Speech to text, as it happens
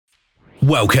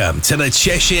Welcome to the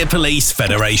Cheshire Police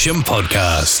Federation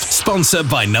podcast, sponsored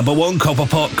by Number One Copper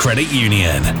Pot Credit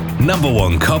Union. Number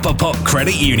One Copper Pot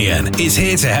Credit Union is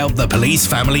here to help the police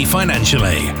family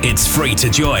financially. It's free to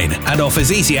join and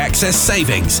offers easy access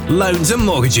savings, loans and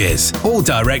mortgages, all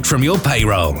direct from your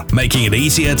payroll, making it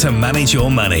easier to manage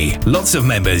your money. Lots of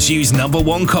members use Number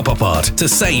One Copper Pot to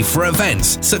save for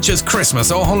events such as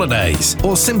Christmas or holidays,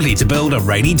 or simply to build a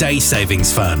rainy day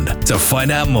savings fund. To find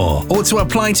out more or to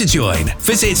apply to join,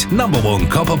 visit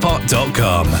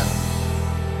numberonecopperpot.com.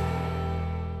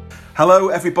 Hello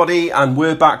everybody, and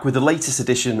we're back with the latest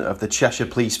edition of the Cheshire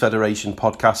Police Federation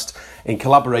podcast in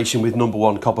collaboration with Number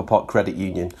One Copper Pot Credit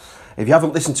Union. If you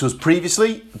haven't listened to us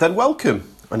previously, then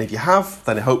welcome. And if you have,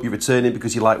 then I hope you're returning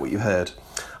because you like what you heard.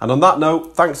 And on that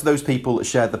note, thanks to those people that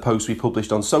shared the post we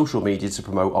published on social media to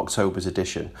promote October's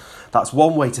edition. That's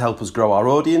one way to help us grow our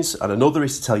audience, and another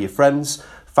is to tell your friends,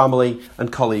 family and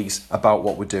colleagues about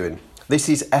what we're doing. This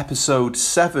is episode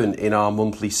 7 in our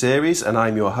monthly series, and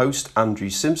I'm your host, Andrew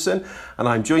Simpson, and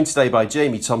I'm joined today by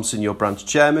Jamie Thompson, your branch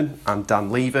chairman, and Dan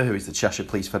Lever, who is the Cheshire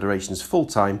Police Federation's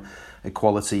full-time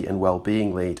Equality and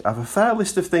Wellbeing lead. I have a fair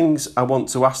list of things I want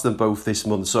to ask them both this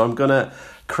month, so I'm going to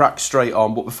crack straight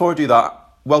on. But before I do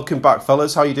that, welcome back,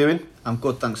 fellas. How are you doing? I'm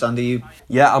good, thanks, Andy. You?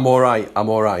 Yeah, I'm all right.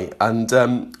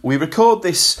 And we record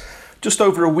this just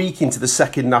over a week into the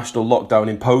second national lockdown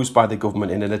imposed by the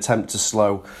government in an attempt to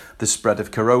slow the spread of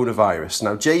coronavirus.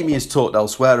 Now, Jamie has talked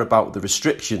elsewhere about the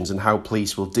restrictions and how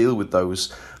police will deal with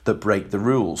those that break the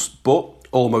rules. But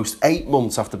almost 8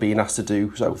 months after being asked to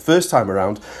do so first time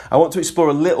around, I want to explore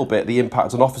a little bit the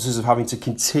impact on officers of having to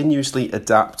continuously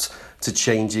adapt to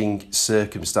changing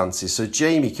circumstances. So,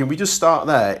 Jamie, can we just start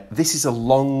there? This is a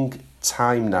long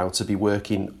time now to be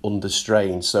working under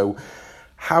strain. So,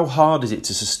 how hard is it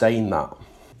to sustain that?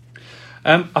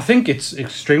 I think it's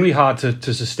extremely hard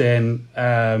to sustain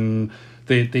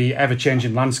the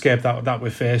ever-changing landscape that we're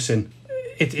facing.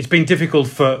 It's been difficult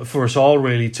for us all,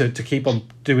 really, to keep on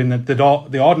doing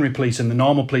the ordinary policing, the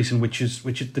normal policing, which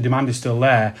the demand is still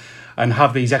there, and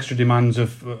have these extra demands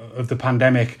of the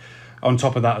pandemic on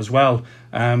top of that as well.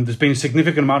 There's been a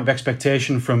significant amount of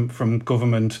expectation from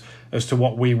government as to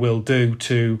what we will do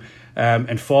to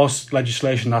enforce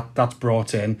legislation that's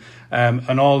brought in,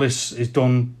 and all this is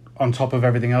done on top of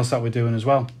everything else that we're doing as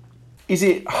well. Is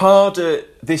it harder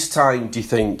this time, do you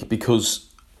think, because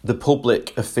the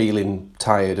public are feeling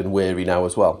tired and weary now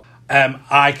as well?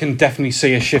 I can definitely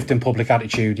see a shift in public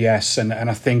attitude, yes, and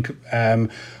I think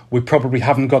we probably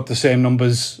haven't got the same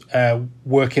numbers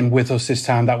working with us this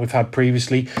time that we've had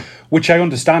previously, which I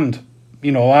understand.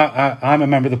 You know, I'm a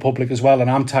member of the public as well, and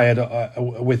I'm tired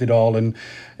with it all, and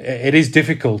it is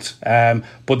difficult.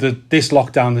 But this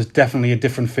lockdown, there's definitely a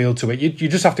different feel to it. You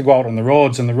just have to go out on the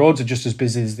roads, and the roads are just as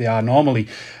busy as they are normally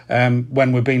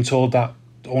when we're being told that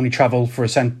only travel for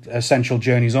essential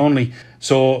journeys only.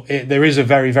 So there is a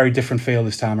very, very different feel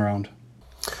this time around.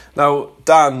 Now,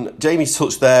 Dan, Jamie's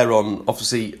touched there on,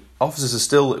 obviously, officers are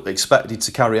still expected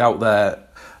to carry out their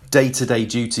day-to-day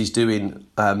duties doing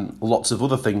lots of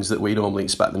other things that we normally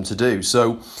expect them to do.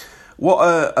 So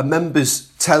what are members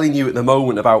telling you at the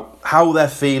moment about how they're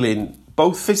feeling,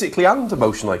 both physically and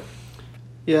emotionally?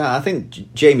 Yeah, I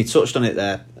think Jamie touched on it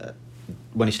there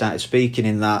when he started speaking,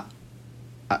 in that,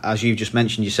 as you've just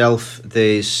mentioned yourself,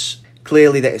 there's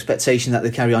clearly the expectation that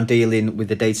they carry on dealing with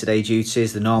the day-to-day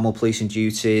duties, the normal policing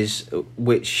duties,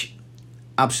 which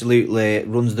absolutely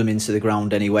runs them into the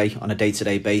ground anyway on a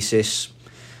day-to-day basis.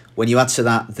 When you add to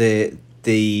that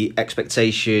the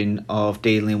expectation of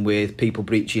dealing with people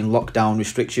breaching lockdown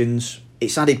restrictions,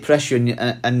 it's added pressure,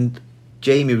 and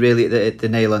Jamie really hit the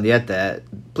nail on the head there.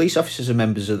 Police officers are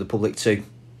members of the public too,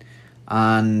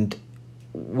 and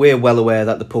we're well aware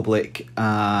that the public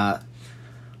are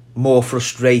more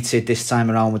frustrated this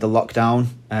time around with the lockdown.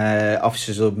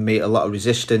 Officers will meet a lot of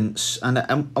resistance,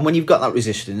 and when you've got that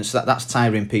resistance, that's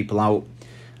tiring people out.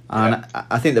 And yeah.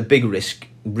 I think the big risk,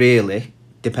 really,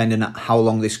 depending on how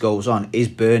long this goes on, is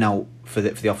burnout for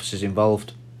the officers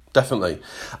involved. Definitely.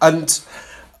 And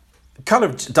kind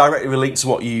of directly related to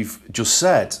what you've just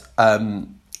said,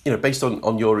 based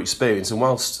on your experience, and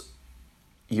whilst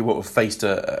you won't have faced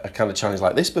a kind of challenge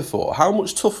like this before, how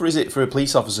much tougher is it for a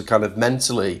police officer kind of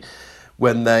mentally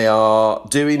when they are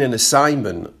doing an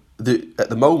assignment that at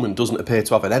the moment doesn't appear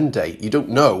to have an end date? You don't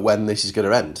know when this is going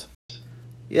to end.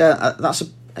 Yeah,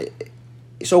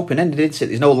 it's open-ended, isn't it?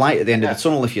 There's no light at the end of the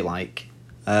tunnel, if you like.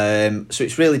 So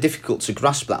it's really difficult to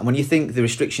grasp that. And when you think the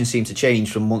restrictions seem to change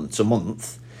from month to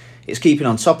month, it's keeping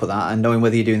on top of that and knowing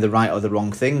whether you're doing the right or the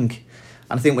wrong thing.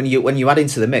 And I think when you add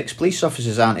into the mix, police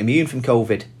officers aren't immune from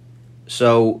COVID.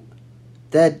 So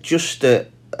they're just as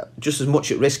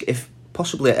much at risk, if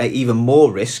possibly at even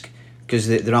more risk because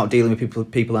they're out dealing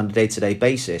with people on a day-to-day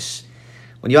basis.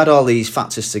 When you add all these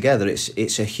factors together,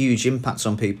 it's a huge impact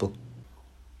on people.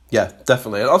 Yeah,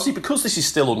 definitely. And obviously, because this is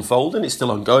still unfolding, it's still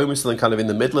ongoing, we're still kind of in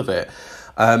the middle of it.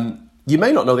 You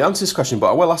may not know the answer to this question, but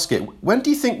I will ask it. When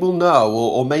do you think we'll know,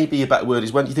 or maybe a better word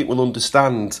is, when do you think we'll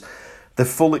understand the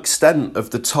full extent of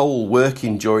the toll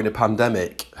working during a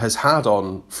pandemic has had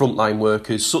on frontline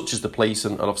workers such as the police,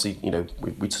 and obviously, you know,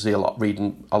 we see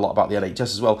reading a lot about the NHS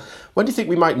as well. When do you think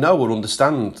we might know or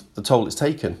understand the toll it's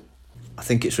taken? I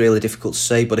think it's really difficult to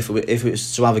say, but if it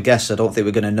was to have a guess, I don't think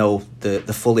we're going to know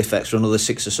the full effects for another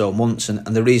 6 or so months. And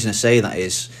the reason I say that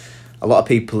is a lot of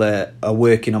people are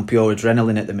working on pure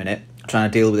adrenaline at the minute, trying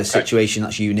to deal with a situation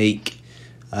that's unique.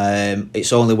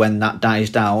 It's only when that dies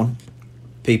down,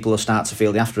 people will start to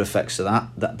feel the after effects of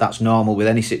that. That's normal with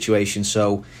any situation.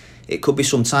 So it could be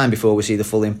some time before we see the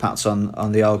full impacts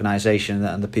on the organisation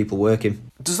and the people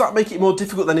working. Does that make it more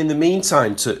difficult then in the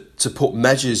meantime to put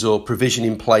measures or provision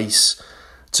in place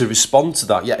to respond to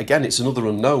that? Yet again, it's another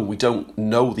unknown. We don't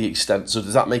know the extent. So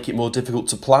does that make it more difficult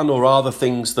to plan, or are there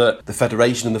things that the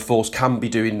Federation and the Force can be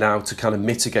doing now to kind of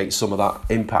mitigate some of that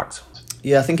impact?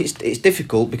 Yeah, I think it's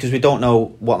difficult because we don't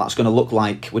know what that's going to look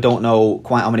like. We don't know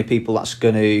quite how many people that's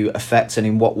going to affect and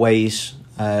in what ways.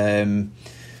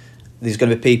 There's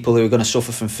going to be people who are going to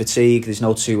suffer from fatigue. There's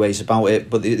no two ways about it.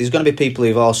 But there's going to be people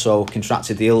who've also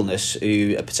contracted the illness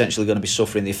who are potentially going to be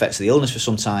suffering the effects of the illness for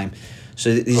some time.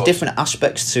 So there's different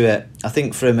aspects to it. I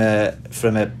think from a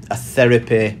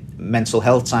therapy, mental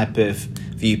health type of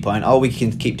viewpoint, all we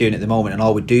can keep doing at the moment, and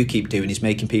all we do keep doing, is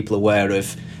making people aware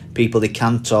of people they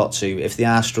can talk to if they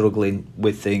are struggling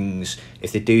with things,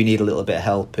 if they do need a little bit of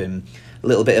help and a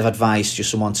little bit of advice,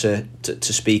 just someone to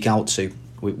speak out to.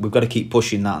 We've got to keep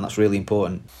pushing that, and that's really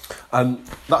important.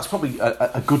 That's probably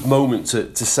a good moment to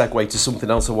segue to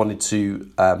something else I wanted to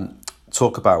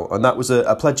talk about, and that was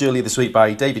a pledge earlier this week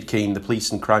by David Keane, the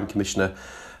Police and Crime Commissioner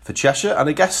for Cheshire, and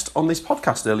a guest on this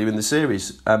podcast earlier in the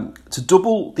series, to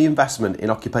double the investment in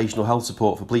occupational health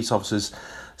support for police officers,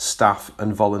 staff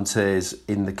and volunteers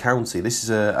in the county. This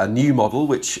is a new model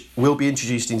which will be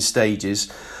introduced in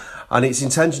stages, and its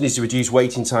intention is to reduce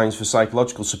waiting times for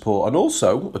psychological support, and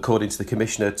also, according to the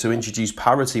Commissioner, to introduce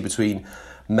parity between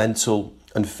mental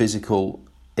and physical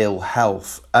ill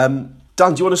health.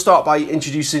 Dan, do you want to start by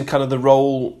introducing kind of the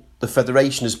role the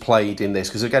Federation has played in this?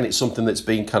 Because again, it's something that's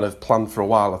been kind of planned for a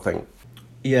while, I think.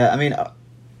 Yeah, I mean,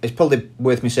 it's probably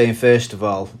worth me saying, first of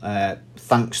all,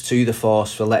 thanks to the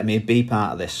Force for letting me be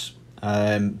part of this.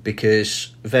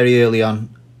 Because very early on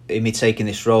in me taking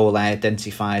this role, I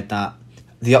identified that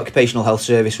the occupational health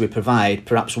service we provide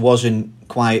perhaps wasn't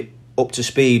quite up to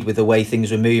speed with the way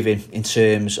things were moving in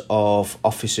terms of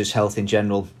officers' health in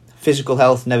general. Physical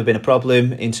health never been a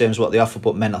problem in terms of what they offer,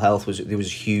 but mental health there was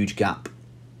a huge gap.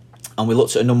 And we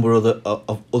looked at a number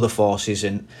of other forces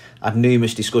and had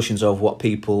numerous discussions over what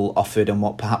people offered and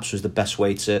what perhaps was the best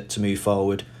way to move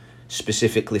forward,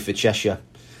 specifically for Cheshire.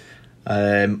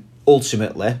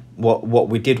 Ultimately, what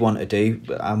we did want to do,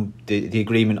 and the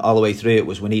agreement all the way through it,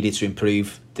 was we needed to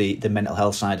improve the mental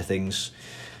health side of things,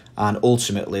 and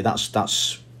ultimately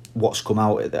that's what's come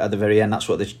out at the very end. That's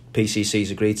what the PCC's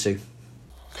agreed to.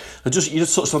 And you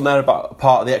just touched on there about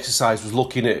part of the exercise was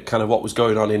looking at kind of what was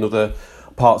going on in other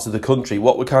parts of the country.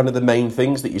 What were kind of the main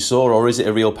things that you saw, or is it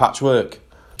a real patchwork?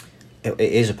 It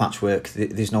is a patchwork.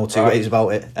 There's no two ways about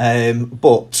it.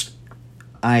 But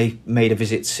I made a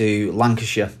visit to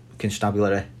Lancashire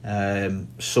Constabulary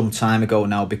some time ago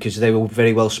now, because they were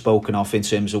very well spoken of in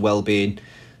terms of wellbeing.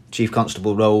 Chief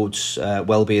Constable Rhodes,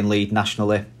 wellbeing lead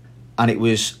nationally, and it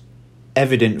was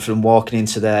evident from walking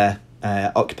into their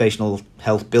occupational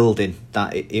health building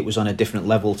that it was on a different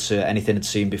level to anything I'd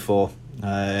seen before.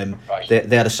 They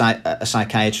had a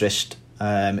psychiatrist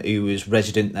who was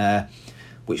resident there,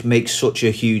 which makes such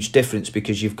a huge difference,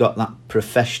 because you've got that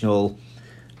professional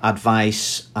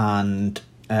advice and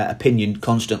opinion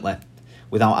constantly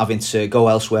without having to go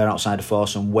elsewhere outside the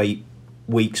force and wait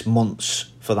weeks,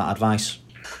 months for that advice.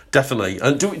 Definitely.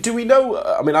 And do we know,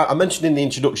 I mean, I mentioned in the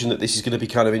introduction that this is going to be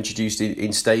kind of introduced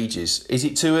in stages. Is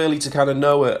it too early to kind of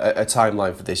know a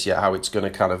timeline for this yet, how it's going to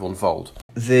kind of unfold?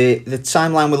 The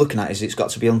timeline we're looking at is it's got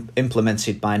to be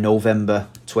implemented by November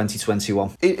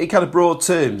 2021. In kind of broad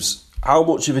terms, how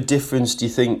much of a difference do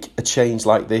you think a change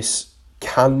like this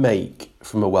can make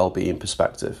from a wellbeing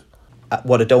perspective?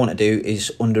 What I don't want to do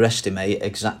is underestimate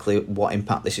exactly what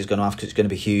impact this is going to have, because it's going to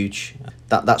be huge.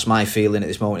 That's my feeling at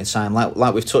this moment in time.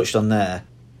 Like we've touched on there,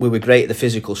 we were great at the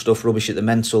physical stuff, rubbish at the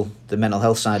mental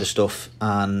health side of stuff,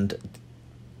 and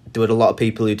there were a lot of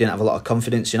people who didn't have a lot of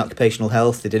confidence in occupational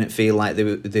health. They didn't feel like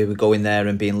they were going there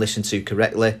and being listened to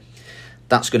correctly.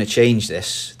 that's going to change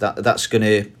this. That's going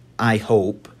to, I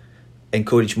hope,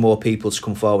 encourage more people to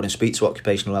come forward and speak to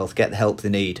occupational health, get the help they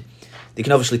need. They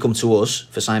can obviously come to us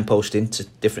for signposting to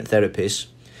different therapies,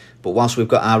 but whilst we've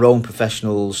got our own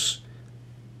professionals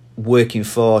working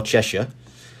for Cheshire,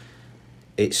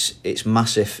 it's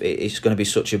massive. It's going to be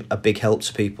such a big help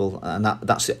to people, and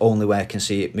that's the only way I can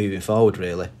see it moving forward,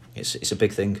 really. It's a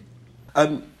big thing.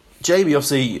 Jamie,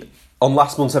 obviously, on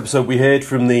last month's episode, we heard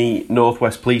from the North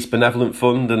West Police Benevolent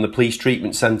Fund and the police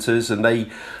treatment centres, and they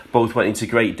both went into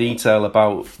great detail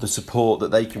about the support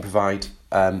that they can provide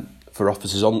for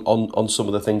officers on some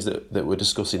of the things that we're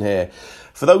discussing here.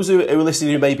 For those who are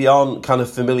listening who maybe aren't kind of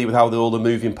familiar with how all the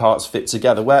moving parts fit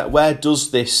together, where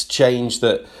does this change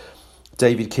that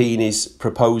David Keane is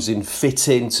proposing fit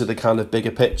into the kind of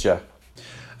bigger picture?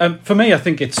 For me, I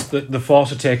think it's the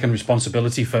force of taking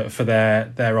responsibility for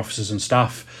their officers and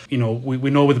staff. You know, we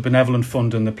know with the Benevolent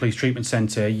Fund and the Police Treatment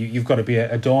Centre, you've got to be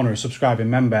a donor, a subscribing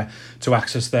member to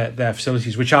access their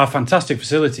facilities, which are fantastic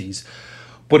facilities,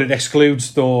 but it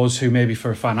excludes those who maybe for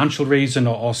a financial reason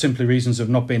or simply reasons of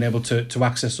not being able to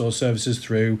access those services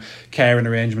through care and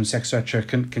arrangements, etc.,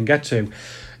 can get to.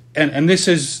 And this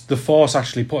is the force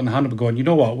actually putting the hand up and going, you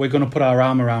know what, we're going to put our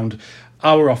arm around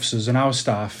our officers and our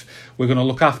staff. We're going to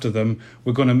look after them.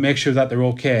 We're going to make sure that they're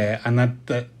okay, and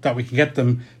that we can get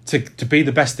them to be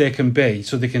the best they can be,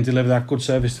 so they can deliver that good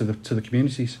service to the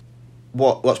communities.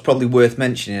 What's probably worth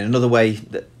mentioning, another way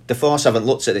that the force haven't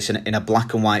looked at this in a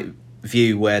black and white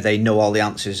view where they know all the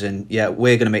answers and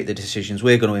we're going to make the decisions,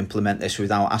 we're going to implement this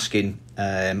without asking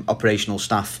operational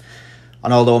staff.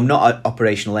 And although I'm not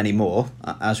operational anymore,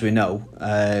 as we know,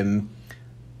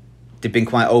 they've been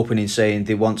quite open in saying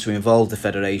they want to involve the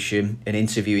Federation in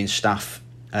interviewing staff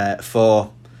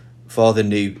for the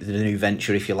new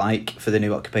venture, if you like, for the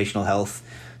new occupational health,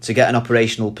 to get an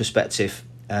operational perspective,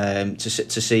 to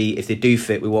see if they do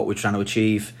fit with what we're trying to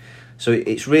achieve. So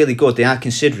it's really good. They are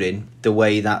considering the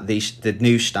way that the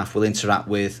new staff will interact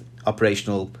with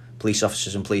operational police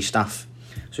officers and police staff.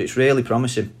 So it's really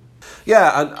promising.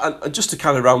 Yeah, and just to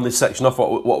kind of round this section off,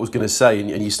 what I was going to say,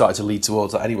 and you started to lead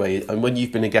towards that anyway, and when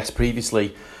you've been a guest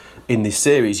previously in this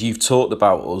series, you've talked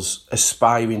about us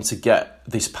aspiring to get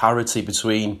this parity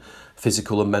between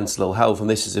physical and mental ill health, and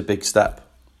this is a big step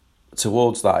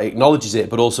towards that. It acknowledges it,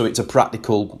 but also it's a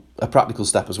practical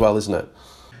step as well, isn't it?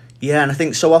 Yeah, and I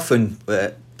think so often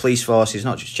police forces,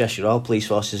 not just Cheshire, all police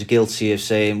forces are guilty of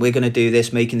saying, we're going to do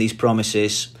this, making these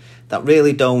promises that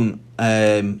really don't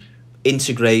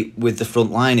integrate with the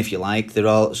front line, if you like. They're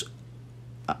all,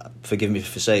 forgive me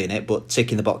for saying it, but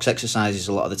ticking the box exercises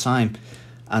a lot of the time.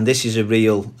 And this is a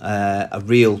real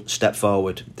step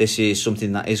forward. This is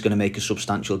something that is going to make a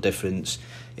substantial difference.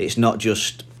 It's not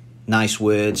just nice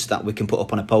words that we can put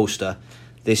up on a poster.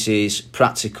 This is a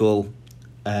practical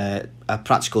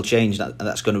change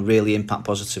that's going to really impact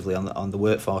positively on the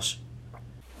workforce.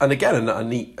 And again, a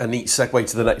neat segue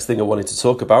to the next thing I wanted to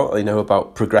talk about,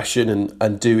 about progression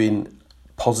and doing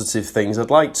positive things.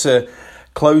 I'd like to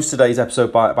close today's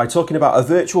episode by talking about a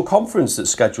virtual conference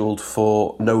that's scheduled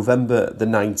for November the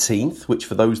 19th, which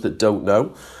for those that don't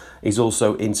know is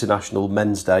also International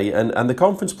Men's Day. And the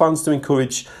conference plans to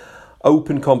encourage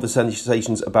open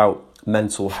conversations about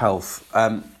mental health.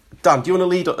 Dan, do you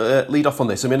want to lead off on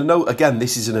this? I mean, I know, again,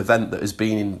 this is an event that has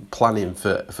been in planning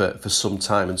for some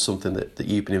time and something that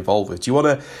you've been involved with. Do you want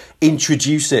to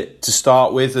introduce it to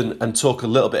start with and talk a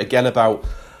little bit again about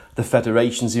the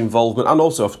Federation's involvement and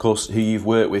also, of course, who you've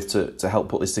worked with to help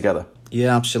put this together?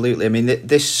 Yeah, absolutely. I mean,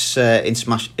 this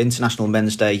International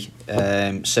Men's Day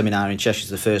seminar in Cheshire is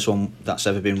the first one that's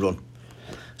ever been run.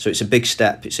 So it's a big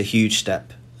step, it's a huge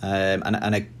step,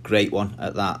 and a great one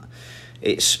at that.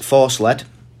 It's force-led.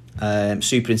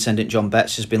 Superintendent John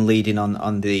Betts has been leading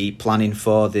on the planning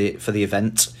for the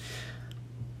event,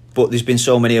 but there's been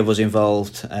so many of us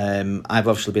involved. I've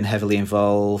obviously been heavily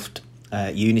involved.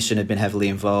 Unison have been heavily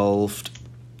involved.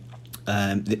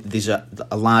 There's a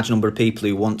large number of people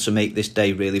who want to make this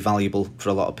day really valuable for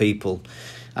a lot of people,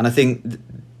 and I think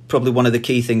probably one of the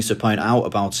key things to point out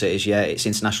about it is it's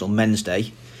International Men's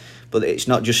Day, but it's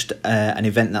not just an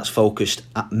event that's focused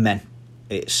at men.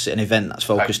 It's an event that's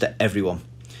focused at everyone.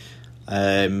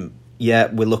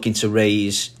 We're looking to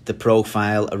raise the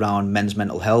profile around men's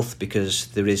mental health because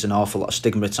there is an awful lot of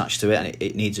stigma attached to it and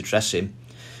it needs addressing.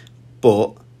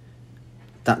 But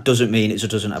that doesn't mean it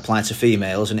doesn't apply to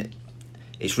females, and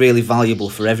it's really valuable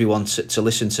for everyone to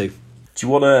listen to. Do you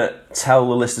want to tell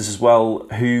the listeners as well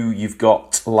who you've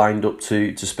got lined up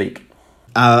to speak?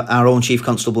 Our own Chief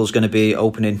Constable is going to be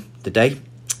opening the day.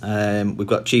 We've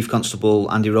got Chief Constable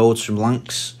Andy Rhodes from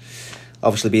Lancs.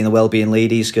 obviously being the wellbeing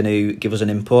lead, he's going to give us an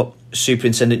input.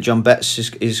 Superintendent John Betts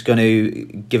is going to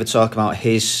give a talk about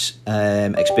his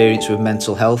experience with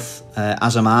mental health,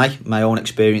 as am I, my own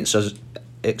experiences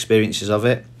of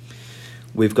it.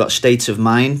 We've got State of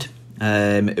Mind, who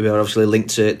are obviously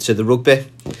linked to the rugby.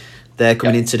 They're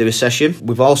coming in to do a session.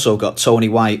 We've also got Tony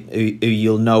White, who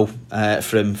you'll know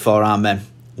from For Our Men.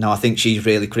 Now, I think she's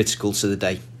really critical to the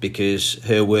day because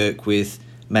her work with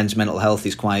men's mental health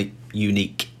is quite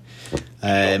unique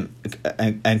and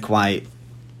quite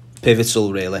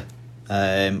pivotal, really.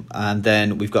 And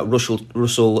then we've got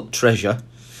Russell Treasure,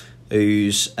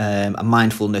 who's a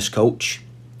mindfulness coach.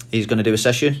 He's going to do a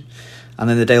session. And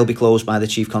then the day will be closed by the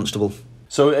Chief Constable.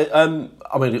 So,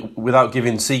 I mean, without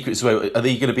giving secrets away, are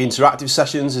they going to be interactive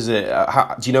sessions? Is it?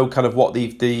 Do you know kind of what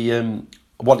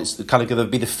what it's kind of going to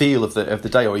be the feel of the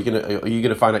day, or are you going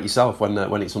to find out yourself when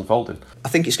it's unfolding? I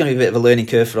think it's going to be a bit of a learning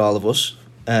curve for all of us.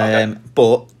 Okay.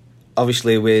 But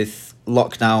obviously, with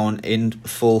lockdown in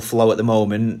full flow at the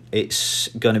moment, it's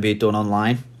going to be done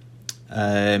online.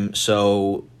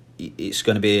 So it's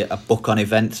going to be a book-on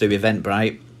event through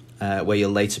Eventbrite, where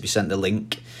you'll later be sent the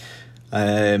link.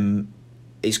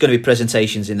 It's going to be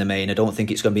presentations in the main. I don't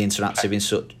think it's going to be interactive in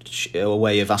such a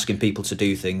way of asking people to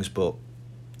do things, but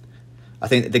I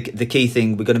think the key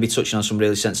thing, we're going to be touching on some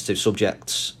really sensitive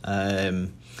subjects.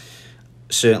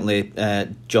 Certainly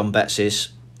John Betts is,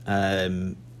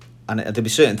 and there'll be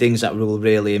certain things that will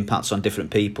really impact on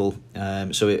different people. One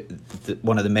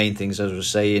of the main things, as I was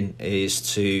saying,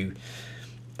 is to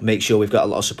make sure we've got a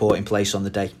lot of support in place on the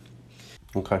day.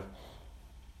 Okay.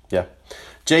 Yeah.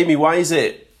 Jamie, why is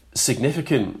it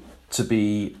significant to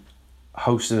be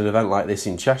hosting an event like this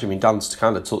in Cheshire? I mean, Dan's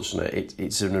kind of touched on it.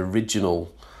 It's an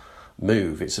original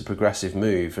move. It's a progressive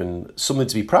move and something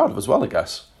to be proud of as well, I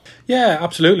guess. Yeah,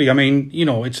 absolutely. I mean,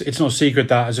 it's no secret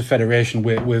that as a federation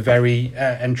we're very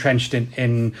entrenched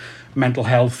in mental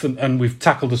health, and we've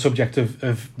tackled the subject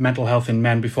of mental health in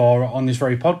men before on this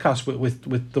very podcast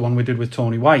with the one we did with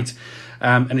Tony White.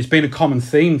 And it's been a common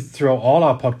theme throughout all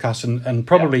our podcasts and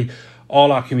probably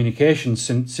all our communications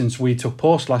since we took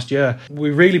post last year.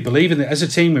 We really believe in it. As a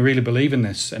team, we really believe in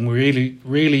this, and we're really,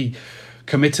 really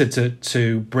committed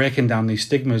to breaking down these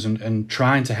stigmas and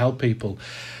trying to help people.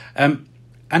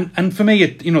 And for me,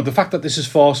 the fact that this is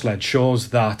force-led shows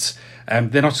that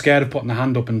they're not scared of putting their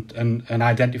hand up and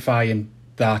identifying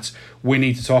that we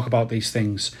need to talk about these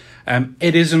things.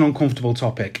 It is an uncomfortable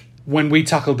topic. When we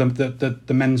tackled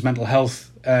the men's mental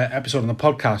health episode on the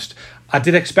podcast, I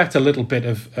did expect a little bit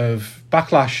of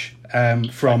backlash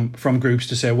from groups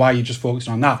to say, why are you just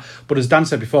focusing on that? But as Dan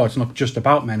said before, it's not just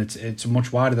about men, it's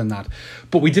much wider than that.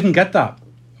 But we didn't get that.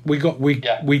 We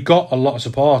got a lot of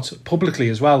support publicly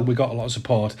as well. We got a lot of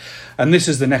support, and this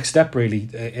is the next step really,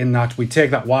 in that we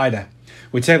take that wider.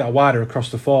 We take that wider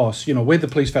across the force. We're the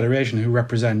Police Federation who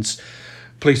represents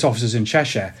police officers in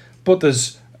Cheshire, but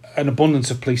there's an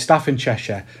abundance of police staff in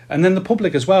Cheshire, and then the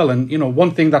public as well. And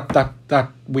one thing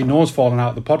that we know has fallen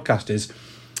out of the podcast is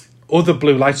other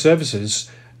blue light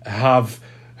services have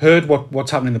heard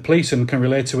what's happening in the police and can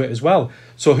relate to it as well.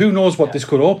 So who knows what this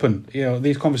could open,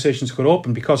 these conversations could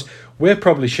open, because we're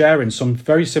probably sharing some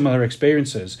very similar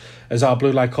experiences as our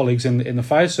blue light colleagues in the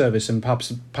fire service and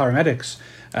perhaps paramedics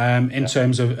in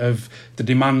terms of the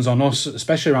demands on us,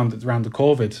 especially around the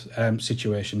COVID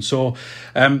situation. So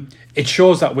it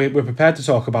shows that we're prepared to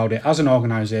talk about it as an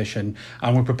organisation,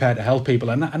 and we're prepared to help people,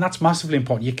 and that's massively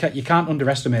important. You can't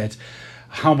underestimate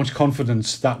how much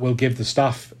confidence that will give the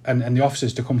staff and the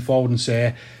officers to come forward and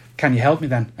say, can you help me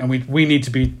then? And we need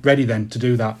to be ready then to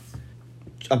do that.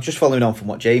 I'm just following on from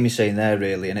what Jamie's saying there,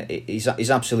 really, and he's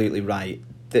absolutely right.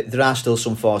 There are still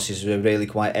some forces who are really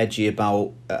quite edgy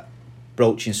about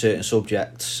broaching certain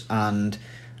subjects, and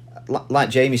like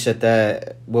Jamie said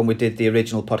there, when we did the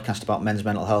original podcast about men's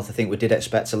mental health, I think we did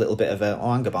expect a little bit of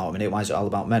hang about a minute, why is it all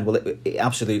about men? Well, it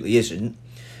absolutely isn't.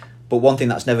 But one thing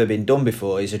that's never been done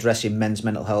before is addressing men's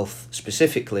mental health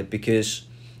specifically, because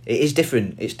it is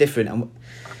different. It's different, and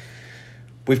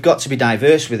we've got to be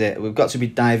diverse with it. We've got to be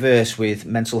diverse with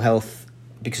mental health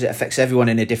because it affects everyone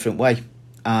in a different way.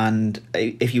 And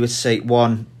if you were to say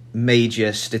one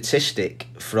major statistic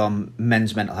from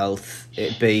men's mental health,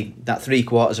 it'd be that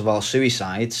 3/4 of all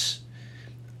suicides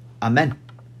are men.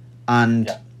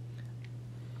 And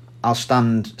I'll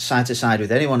stand side to side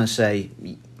with anyone and say,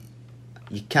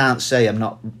 you can't say I'm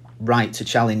not right to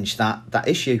challenge that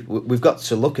issue. We've got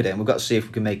to look at it and we've got to see if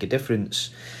we can make a difference.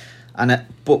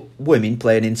 But women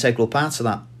play an integral part of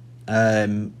that.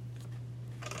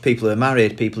 People who are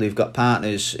married, people who've got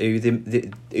partners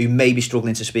who may be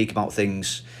struggling to speak about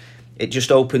things it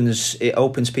just opens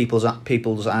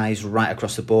people's eyes right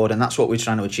across the board, and that's what we're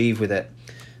trying to achieve with it.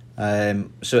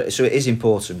 So it is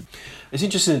important. It's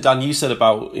interesting, Dan, you said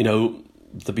about,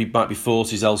 there might be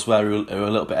forces elsewhere who are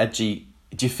a little bit edgy.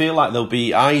 Do you feel like there'll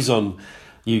be eyes on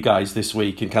you guys this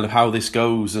week and kind of how this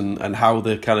goes and how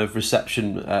the kind of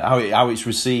reception, how it's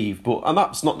received? And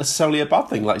that's not necessarily a bad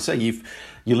thing. Like I say,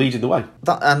 you're leading the way.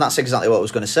 And that's exactly what I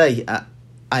was going to say.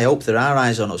 I hope there are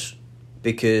eyes on us,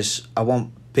 because I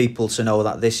want people to know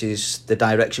that this is the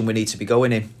direction we need to be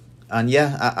going in. And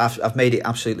yeah, I've made it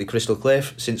absolutely crystal clear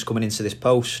since coming into this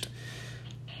post.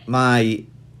 My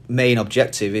main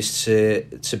objective is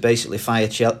to basically fire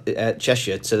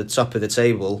Cheshire to the top of the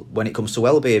table when it comes to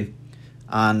wellbeing.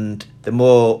 And the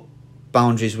more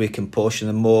boundaries we can push and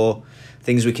the more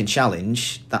things we can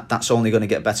challenge, that's only going to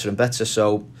get better and better.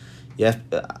 So yeah,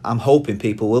 I'm hoping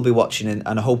people will be watching and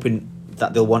I'm hoping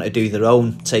that they'll want to do their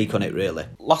own take on it, really.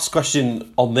 Last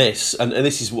question on this, and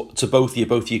this is what, to both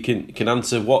of you can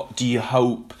answer. What do you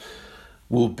hope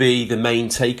will be the main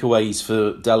takeaways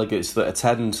for delegates that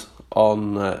attend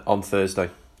on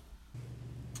Thursday?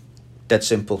 Dead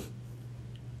simple.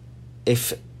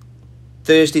 If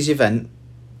Thursday's event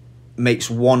makes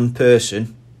one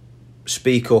person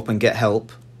speak up and get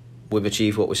help, we've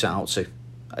achieved what we set out to.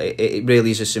 It really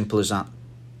is as simple as that.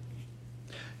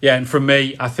 Yeah, and from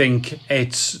me, I think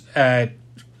it's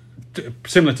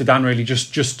similar to Dan, really,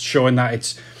 just showing that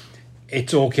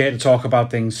it's okay to talk about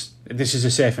things. This is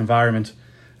a safe environment,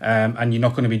 and you're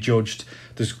not going to be judged.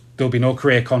 There'll be no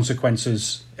career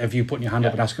consequences of you putting your hand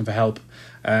up and asking for help.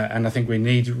 And I think we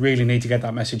really need to get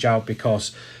that message out,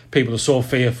 because people are so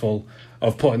fearful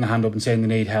of putting their hand up and saying they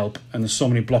need help, and there's so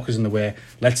many blockers in the way.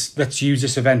 Let's use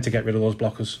this event to get rid of those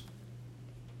blockers.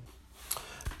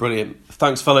 Brilliant.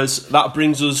 Thanks, fellas. That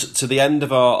brings us to the end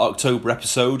of our October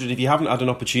episode. And if you haven't had an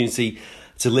opportunity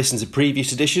to listen to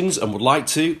previous editions and would like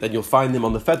to, then you'll find them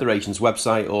on the Federation's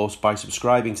website or by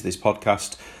subscribing to this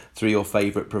podcast through your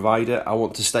favourite provider. I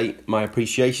want to state my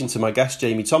appreciation to my guest,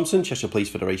 Jamie Thompson, Cheshire Police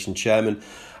Federation Chairman,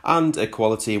 and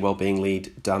Equality and Wellbeing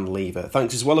Lead, Dan Lever.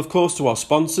 Thanks as well, of course, to our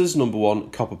sponsors, Number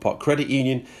One Copper Pot Credit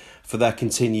Union, for their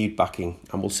continued backing.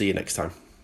 And we'll see you next time.